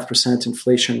 7.5%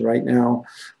 inflation right now,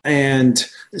 and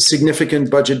significant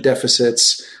budget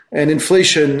deficits. And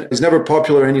inflation is never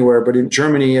popular anywhere, but in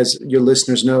Germany, as your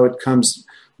listeners know, it comes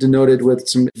denoted with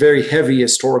some very heavy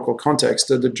historical context.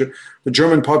 The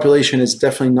German population is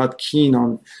definitely not keen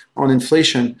on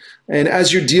inflation. And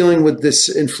as you're dealing with this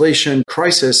inflation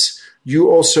crisis,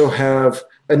 you also have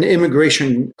an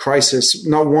immigration crisis,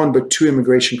 not one, but two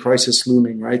immigration crises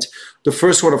looming, right? The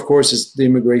first one, of course, is the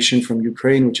immigration from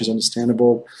Ukraine, which is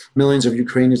understandable. Millions of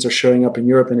Ukrainians are showing up in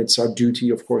Europe, and it's our duty,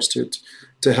 of course,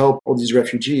 to help all these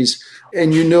refugees.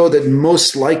 And you know that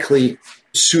most likely,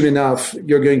 soon enough,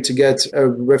 you're going to get a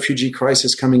refugee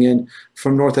crisis coming in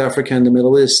from North Africa and the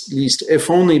Middle East, if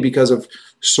only because of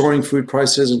soaring food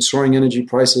prices and soaring energy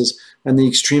prices and the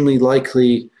extremely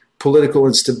likely political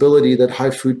instability that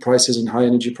high food prices and high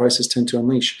energy prices tend to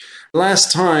unleash.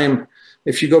 Last time,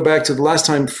 if you go back to the last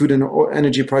time food and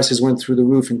energy prices went through the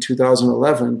roof in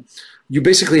 2011, you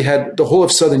basically had the whole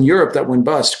of Southern Europe that went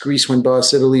bust. Greece went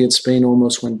bust, Italy and Spain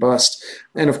almost went bust.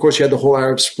 And of course, you had the whole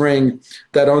Arab Spring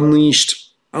that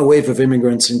unleashed a wave of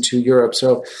immigrants into Europe.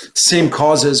 So same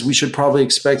causes, we should probably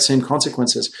expect same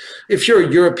consequences. If you're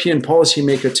a European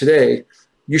policymaker today,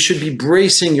 you should be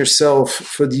bracing yourself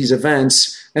for these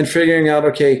events and figuring out,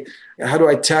 okay, how do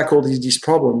I tackle these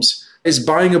problems? Is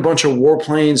buying a bunch of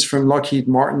warplanes from Lockheed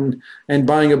Martin and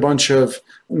buying a bunch of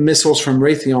missiles from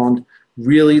Raytheon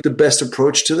really the best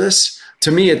approach to this?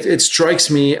 To me, it strikes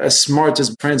me as smart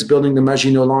as France building the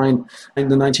Maginot Line in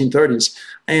the 1930s.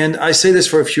 And I say this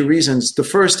for a few reasons. The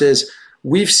first is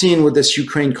we've seen with this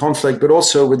Ukraine conflict, but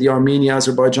also with the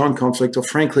Armenia-Azerbaijan conflict, or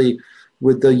frankly,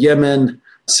 with the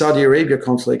Yemen-Saudi Arabia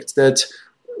conflict, that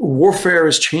warfare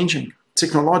is changing.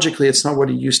 Technologically, it's not what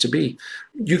it used to be.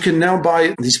 You can now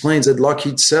buy these planes that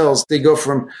Lockheed sells. They go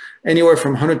from anywhere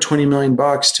from $120 million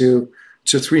to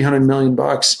 $300 million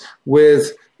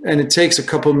and it takes a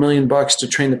couple $1 million to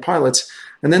train the pilots.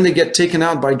 And then they get taken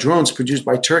out by drones produced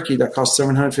by Turkey that cost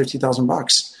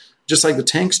 $750,000, just like the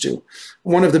tanks do.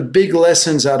 One of the big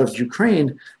lessons out of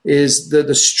Ukraine is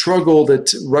the struggle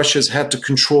that Russia's had to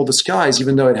control the skies,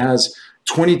 even though it has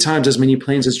 20 times as many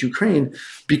planes as Ukraine,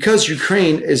 because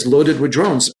Ukraine is loaded with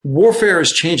drones. Warfare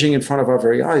is changing in front of our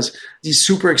very eyes. These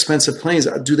super expensive planes,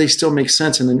 do they still make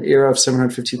sense in an era of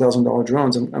 $750,000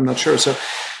 drones? I'm not sure. So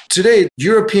today,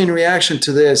 European reaction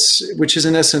to this, which is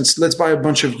in essence, let's buy a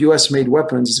bunch of US-made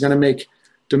weapons, is going to make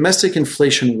domestic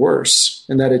inflation worse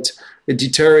in that it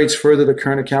deteriorates further the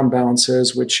current account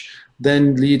balances, which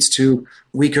then leads to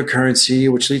weaker currency,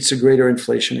 which leads to greater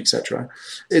inflation, etc.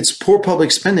 It's poor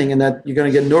public spending in that you're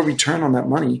going to get no return on that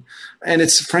money. And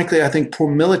it's frankly, I think, poor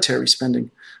military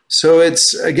spending. So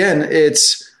it's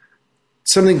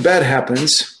something bad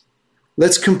happens.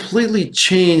 Let's completely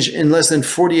change in less than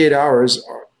 48 hours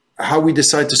how we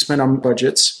decide to spend on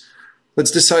budgets. Let's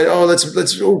decide, let's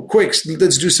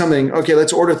do something. Okay,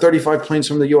 let's order 35 planes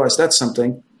from the US. That's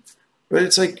something. But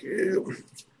it's like,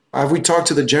 have we talked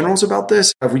to the generals about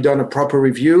this? Have we done a proper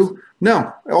review?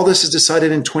 No. All this is decided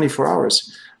in 24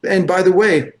 hours. And by the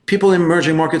way, people in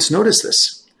emerging markets notice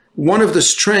this. One of the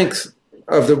strengths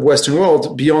of the Western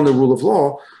world, beyond the rule of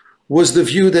law, was the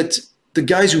view that the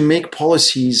guys who make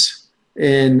policies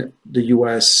in the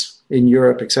US, in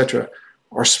Europe, etc.,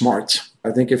 are smart.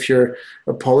 I think if you're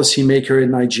a policymaker in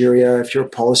Nigeria, if you're a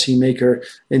policymaker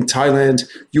in Thailand,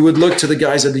 you would look to the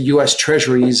guys at the US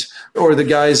treasuries or the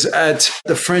guys at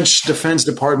the French Defense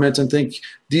Department and think,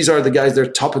 these are the guys, they're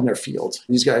top in their field.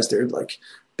 These guys, they're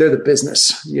the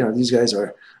business. These guys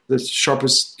are the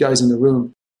sharpest guys in the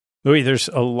room. Louis, there's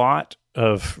a lot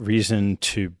of reason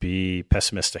to be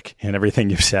pessimistic in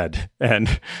everything you've said.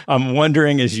 And I'm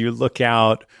wondering, as you look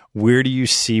out, where do you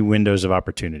see windows of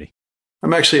opportunity?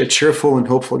 I'm actually a cheerful and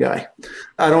hopeful guy.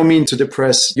 I don't mean to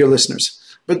depress your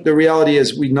listeners, but the reality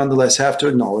is we nonetheless have to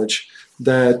acknowledge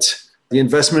that the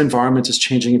investment environment is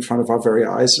changing in front of our very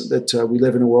eyes, that we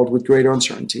live in a world with greater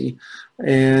uncertainty,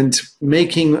 and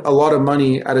making a lot of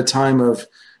money at a time of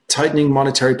tightening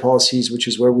monetary policies, which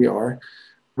is where we are,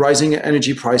 rising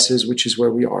energy prices, which is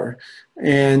where we are,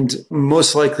 and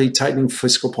most likely tightening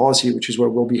fiscal policy, which is where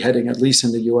we'll be heading, at least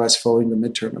in the US following the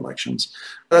midterm elections.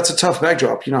 That's a tough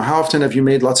backdrop. How often have you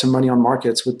made lots of money on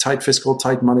markets with tight fiscal,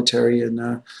 tight monetary,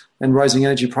 and rising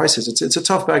energy prices? It's a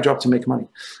tough backdrop to make money.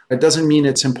 It doesn't mean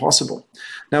it's impossible.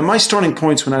 Now, my starting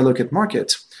points when I look at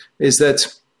markets is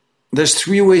that there's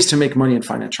three ways to make money in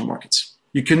financial markets.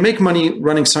 You can make money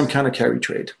running some kind of carry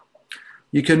trade.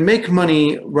 You can make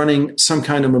money running some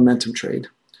kind of momentum trade.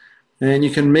 and you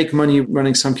can make money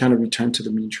running some kind of return to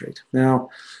the mean trade. Now,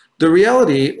 the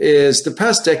reality is the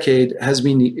past decade has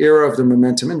been the era of the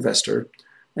momentum investor,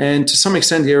 and to some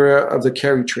extent the era of the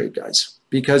carry trade guys,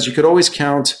 because you could always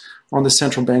count on the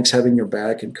central banks having your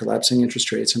back and collapsing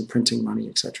interest rates and printing money,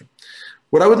 etc.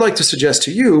 What I would like to suggest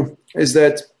to you is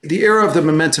that the era of the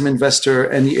momentum investor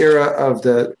and the era of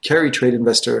the carry trade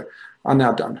investor are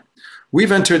now done.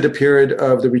 We've entered the period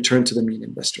of the return to the mean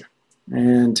investor.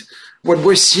 And what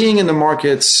we're seeing in the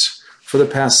markets for the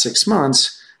past 6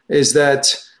 months is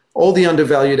that all the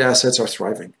undervalued assets are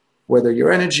thriving. Whether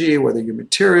you're energy, whether you're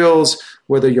materials,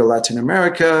 whether you're Latin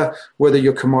America, whether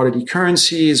you're commodity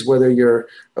currencies, whether you're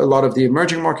a lot of the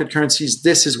emerging market currencies,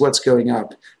 this is what's going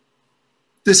up.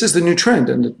 This is the new trend,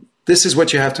 and this is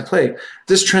what you have to play.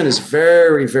 This trend is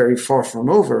very, very far from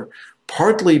over,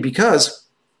 partly because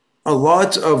a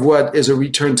lot of what is a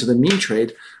return to the mean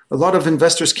trade, a lot of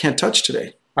investors can't touch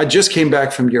today. I just came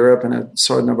back from Europe and I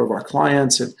saw a number of our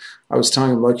clients, and I was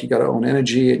telling them, look, you got to own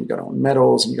energy and you got to own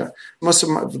metals, and most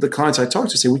of the clients I talk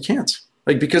to say we can't,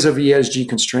 like because of ESG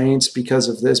constraints, because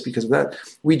of this, because of that,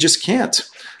 we just can't.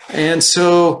 And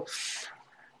so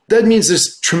that means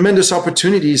there's tremendous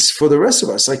opportunities for the rest of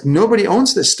us. Like nobody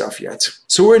owns this stuff yet.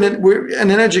 So we're in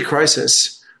an energy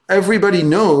crisis. Everybody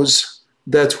knows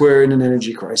that we're in an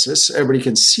energy crisis. Everybody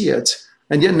can see it.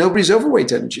 And yet nobody's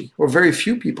overweight energy, or very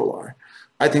few people are.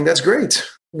 I think that's great.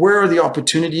 Where are the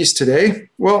opportunities today?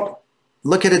 Well,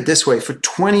 look at it this way. For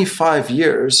 25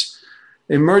 years,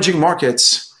 emerging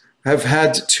markets have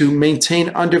had to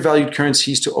maintain undervalued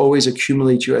currencies to always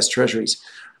accumulate US treasuries,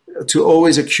 to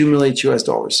always accumulate US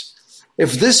dollars.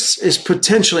 If this is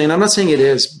potentially, and I'm not saying it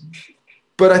is,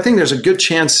 but I think there's a good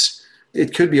chance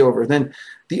it could be over, then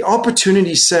the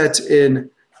opportunity set in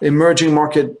emerging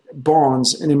market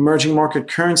bonds and emerging market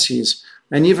currencies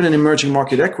and even in emerging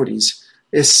market equities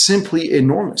is simply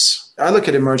enormous. I look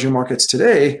at emerging markets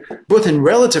today, both in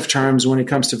relative terms when it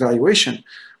comes to valuation,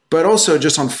 but also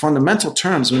just on fundamental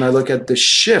terms when I look at the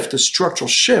shift, the structural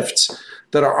shifts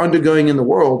that are undergoing in the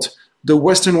world, the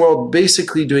Western world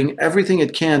basically doing everything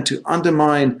it can to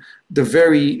undermine the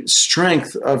very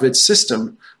strength of its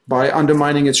system by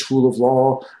undermining its rule of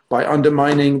law, by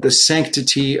undermining the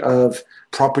sanctity of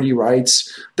property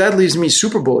rights. That leaves me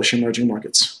super bullish emerging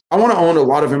markets. I want to own a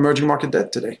lot of emerging market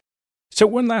debt today. So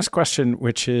one last question,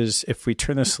 which is if we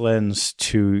turn this lens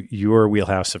to your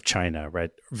wheelhouse of China,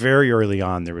 right? Very early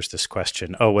on, there was this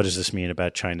question, what does this mean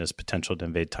about China's potential to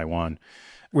invade Taiwan?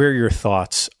 Where are your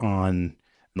thoughts on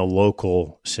the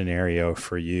local scenario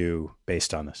for you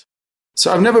based on this?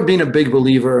 So I've never been a big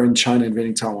believer in China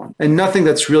invading Taiwan. And nothing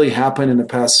that's really happened in the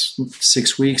past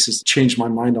 6 weeks has changed my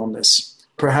mind on this.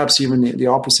 Perhaps even the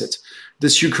opposite.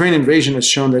 This Ukraine invasion has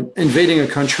shown that invading a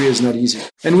country is not easy.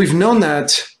 And we've known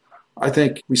that. I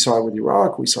think we saw it with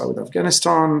Iraq, we saw it with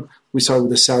Afghanistan, we saw it with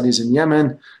the Saudis in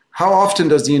Yemen. How often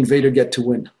does the invader get to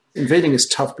win? Invading is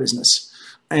tough business.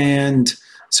 And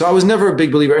so I was never a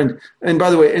big believer. And by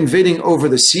the way, invading over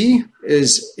the sea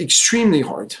is extremely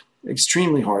hard.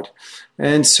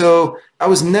 And so I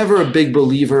was never a big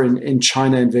believer in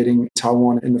China invading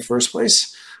Taiwan in the first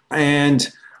place. And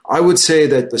I would say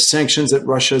that the sanctions that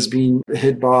Russia has been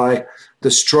hit by,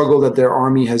 the struggle that their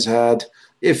army has had,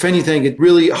 if anything, it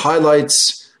really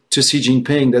highlights to Xi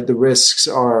Jinping that the risks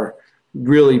are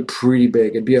really pretty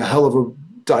big. It'd be a hell of a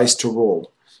dice to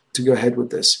roll to go ahead with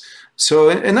this.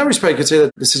 So in that respect, I could say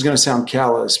that this is going to sound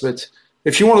callous, but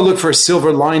if you want to look for a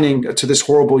silver lining to this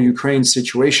horrible Ukraine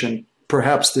situation,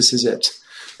 perhaps this is it.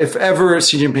 If ever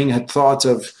Xi Jinping had thought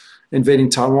of invading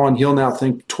Taiwan, he'll now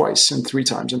think twice and 3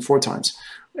 times and 4 times.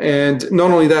 And not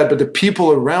only that, but the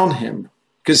people around him,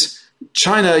 because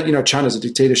China's a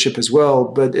dictatorship as well,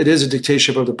 but it is a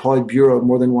dictatorship of the Politburo of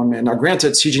more than one man. Now,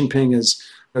 granted, Xi Jinping has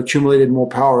accumulated more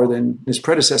power than his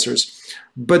predecessors,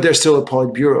 but they're still a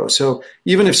Politburo. So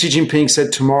even if Xi Jinping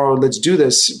said tomorrow, let's do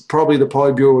this, probably the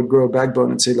Politburo would grow a backbone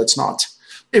and say, let's not.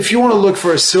 If you want to look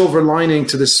for a silver lining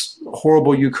to this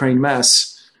horrible Ukraine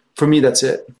mess, for me, that's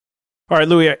it. All right,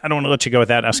 Louis, I don't want to let you go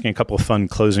without asking a couple of fun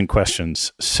closing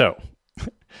questions. So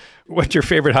what's your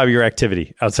favorite hobby or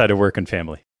activity outside of work and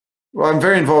family? Well, I'm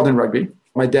very involved in rugby.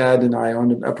 My dad and I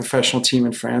own a professional team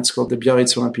in France called the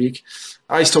Biarritz Olympique.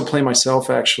 I still play myself,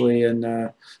 actually, and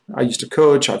I used to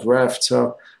coach, I've reffed,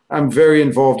 so I'm very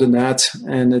involved in that,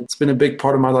 and it's been a big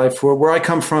part of my life. Where I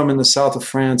come from in the south of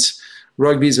France,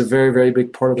 rugby is a very, very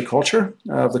big part of the culture,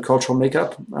 of the cultural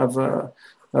makeup of the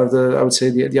I would say,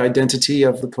 the identity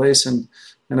of the place, and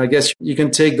I guess you can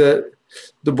take the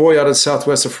boy out of the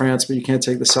southwest of France, but you can't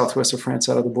take the southwest of France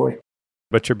out of the boy.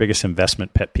 What's your biggest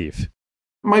investment pet peeve?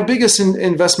 My biggest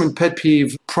investment pet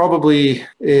peeve probably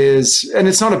is, and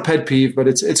it's not a pet peeve, but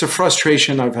it's a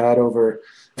frustration I've had over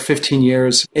 15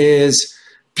 years, is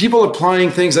people applying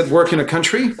things that work in a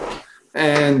country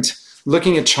and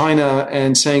looking at China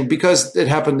and saying, because it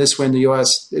happened this way in the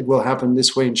US, it will happen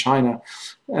this way in China,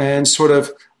 and sort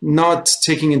of not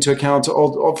taking into account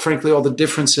frankly, all the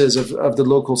differences of the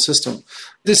local system.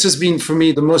 This has been, for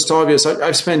me, the most obvious.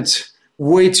 I've spent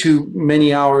way too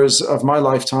many hours of my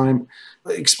lifetime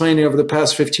explaining over the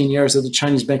past 15 years that the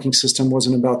Chinese banking system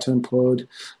wasn't about to implode,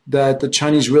 that the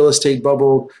Chinese real estate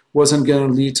bubble wasn't going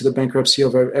to lead to the bankruptcy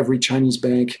of every Chinese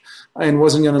bank and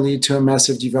wasn't going to lead to a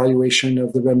massive devaluation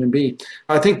of the renminbi.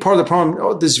 I think part of the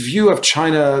problem, this view of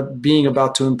China being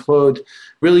about to implode,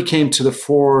 really came to the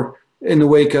fore in the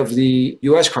wake of the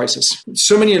US crisis.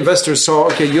 So many investors saw,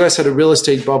 okay, US had a real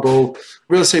estate bubble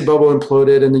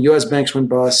imploded and the US banks went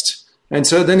bust. And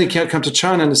so then they can't come to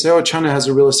China and they say, oh, China has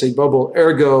a real estate bubble,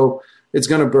 ergo, it's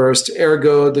going to burst,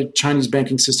 ergo, the Chinese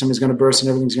banking system is going to burst and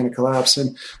everything's going to collapse.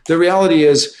 And the reality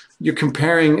is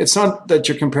it's not that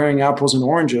you're comparing apples and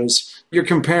oranges, you're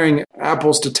comparing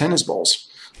apples to tennis balls.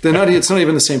 It's not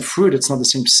even the same fruit, it's not the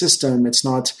same system, it's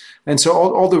not. And so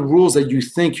all the rules that you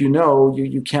think you know,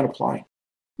 you can't apply.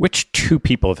 Which two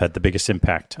people have had the biggest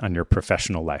impact on your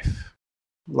professional life?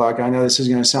 Look, I know this is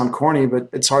going to sound corny, but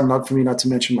it's hard enough for me not to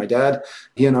mention my dad.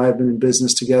 He and I have been in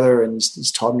business together, and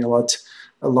he's taught me a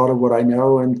lot of what I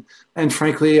know. And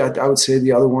frankly, I would say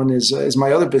the other one is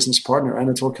my other business partner,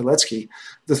 Anatol Kaletsky.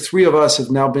 The three of us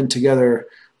have now been together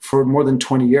for more than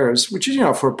 20 years, which is,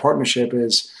 for a partnership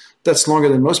that's longer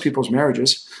than most people's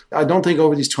marriages. I don't think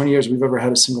over these 20 years we've ever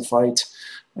had a single fight.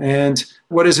 And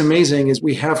what is amazing is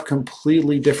we have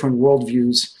completely different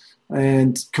worldviews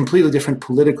and completely different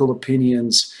political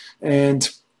opinions. And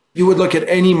you would look at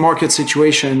any market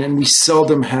situation and we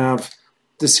seldom have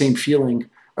the same feeling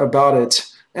about it.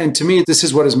 And to me, this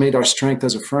is what has made our strength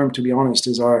as a firm, to be honest,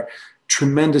 is our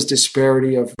tremendous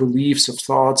disparity of beliefs, of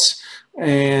thoughts.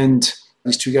 And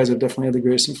these two guys have definitely had the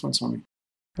greatest influence on me.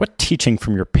 What teaching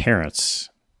from your parents,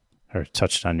 or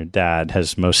touched on your dad,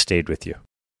 has most stayed with you?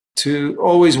 To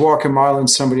always walk a mile in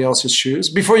somebody else's shoes.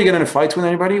 Before you get in a fight with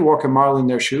anybody, walk a mile in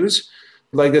their shoes.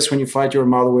 Like this, when you fight, you're a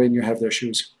mile away and you have their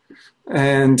shoes.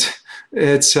 And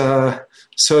it's,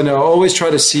 always try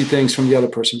to see things from the other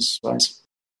person's eyes.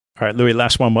 All right, Louis,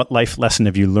 last one. What life lesson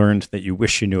have you learned that you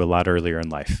wish you knew a lot earlier in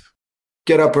life?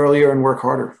 Get up earlier and work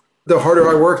harder. The harder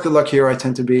I work, the luckier I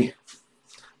tend to be.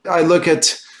 I look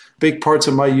at big parts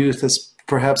of my youth as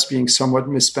perhaps being somewhat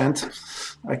misspent.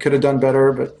 I could have done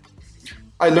better, but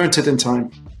I learned it in time.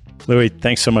 Louis,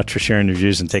 thanks so much for sharing your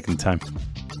views and taking the time.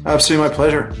 Absolutely my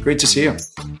pleasure. Great to see you.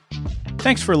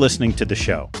 Thanks for listening to the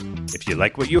show. If you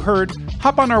like what you heard,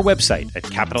 hop on our website at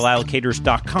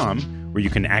capitalallocators.com, where you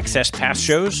can access past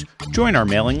shows, join our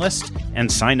mailing list,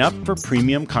 and sign up for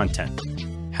premium content.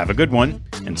 Have a good one,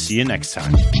 and see you next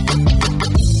time.